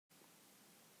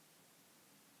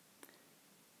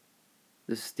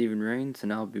This is Stephen Rains,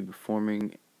 and I'll be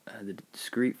performing the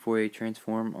discrete Fourier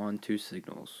transform on two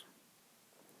signals.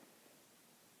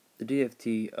 The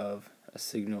DFT of a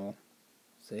signal,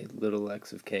 say little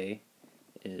x of k,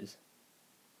 is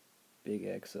big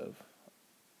X of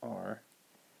r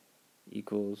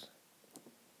equals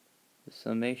the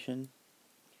summation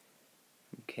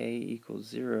from k equals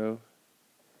 0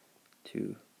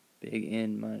 to big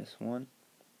N minus 1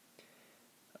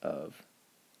 of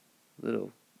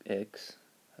little x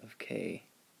of k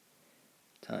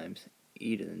times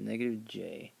e to the negative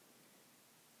j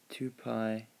 2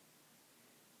 pi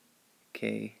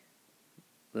k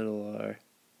little r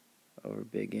over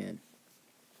big N,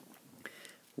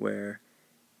 where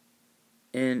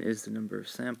N is the number of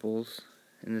samples.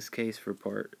 In this case, for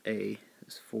part A,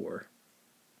 is 4.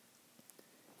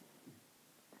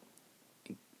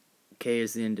 K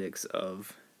is the index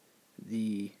of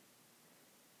the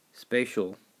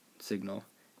spatial signal,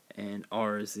 and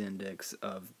R is the index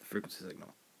of the frequency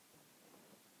signal.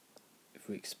 If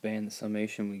we expand the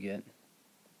summation, we get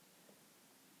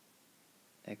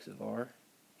x of r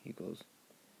equals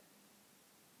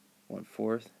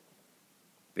 1/4,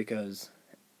 because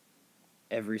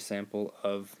every sample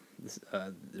of this,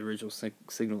 the original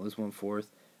signal is 1/4.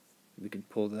 We can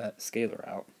pull that scalar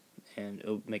out, and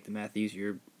it'll make the math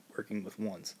easier working with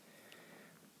ones.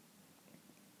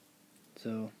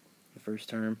 So the first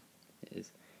term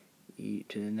is e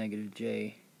to the negative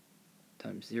j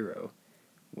times 0,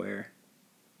 where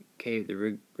k, the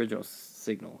original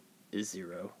signal, is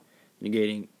 0,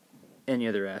 negating any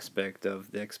other aspect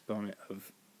of the exponent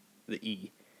of the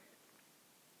e,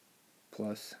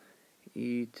 plus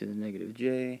e to the negative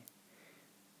j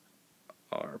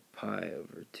r pi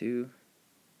over 2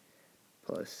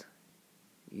 plus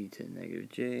e to the negative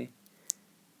j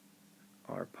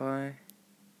r pi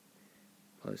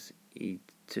plus e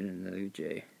to the negative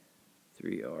j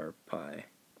 3r pi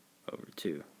over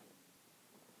 2.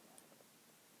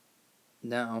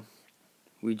 Now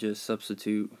we just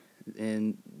substitute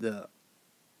in the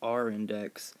r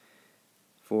index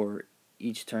for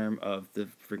each term of the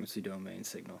frequency domain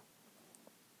signal.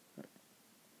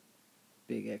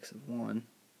 Big X of 1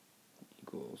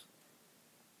 equals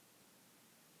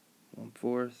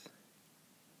 1/4.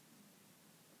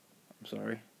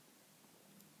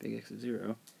 Big X of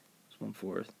 0 is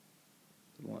 1/4.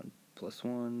 1 plus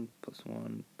 1 plus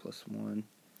 1 plus 1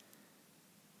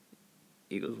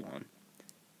 equals 1.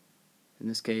 In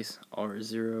this case, r is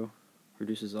 0,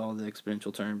 reduces all the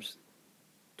exponential terms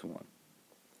to 1.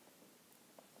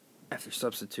 After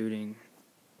substituting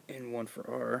in 1 for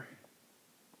r,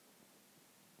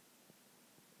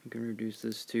 we can reduce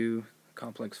this to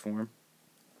complex form,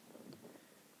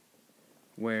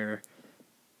 where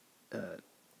the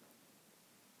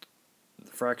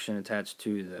fraction attached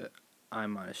to the I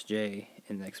minus j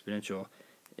in the exponential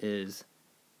is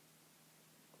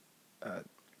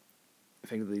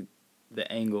effectively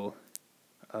the angle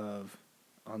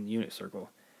on the unit circle.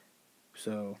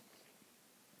 So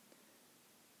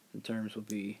the terms will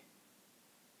be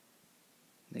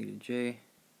negative j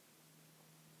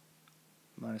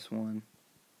minus 1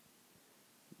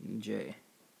 and j,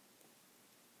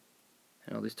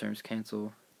 and all these terms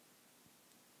cancel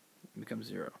and become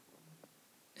 0.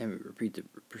 And we repeat the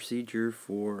procedure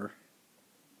for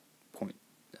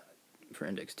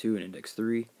index 2 and index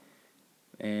 3,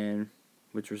 and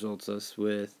which results us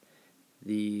with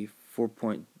the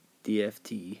 4-point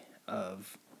DFT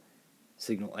of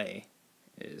signal A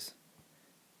is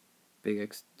big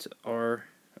X to R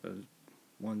of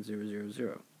 1, 0, 0,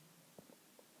 0.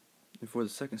 And for the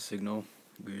second signal,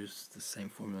 we use the same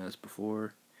formula as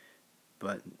before,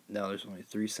 but now there's only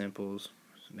 3 samples,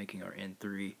 so making our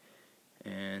N3,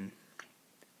 and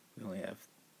we only have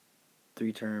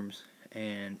 3 terms,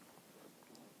 and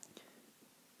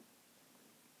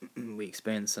we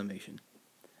expand the summation,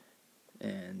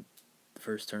 and the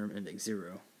first term, index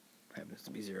 0, happens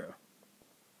to be 0.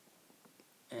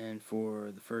 And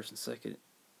for the first and second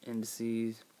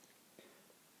indices,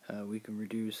 we can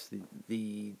reduce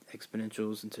the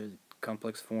exponentials into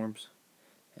complex forms,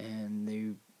 and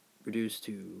they reduce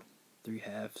to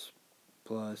 3/2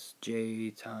 plus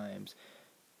j times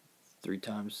 3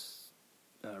 times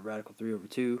radical 3 over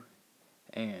 2,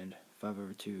 and 5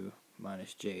 over 2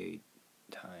 minus j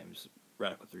times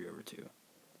radical 3 over 2.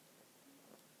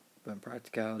 But in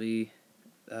practicality,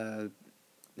 the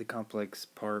complex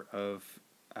part of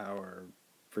our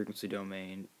frequency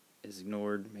domain is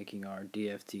ignored, making our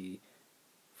DFT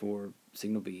for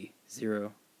signal B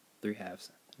 0,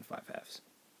 3/2, and 5/2.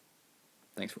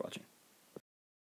 Thanks for watching.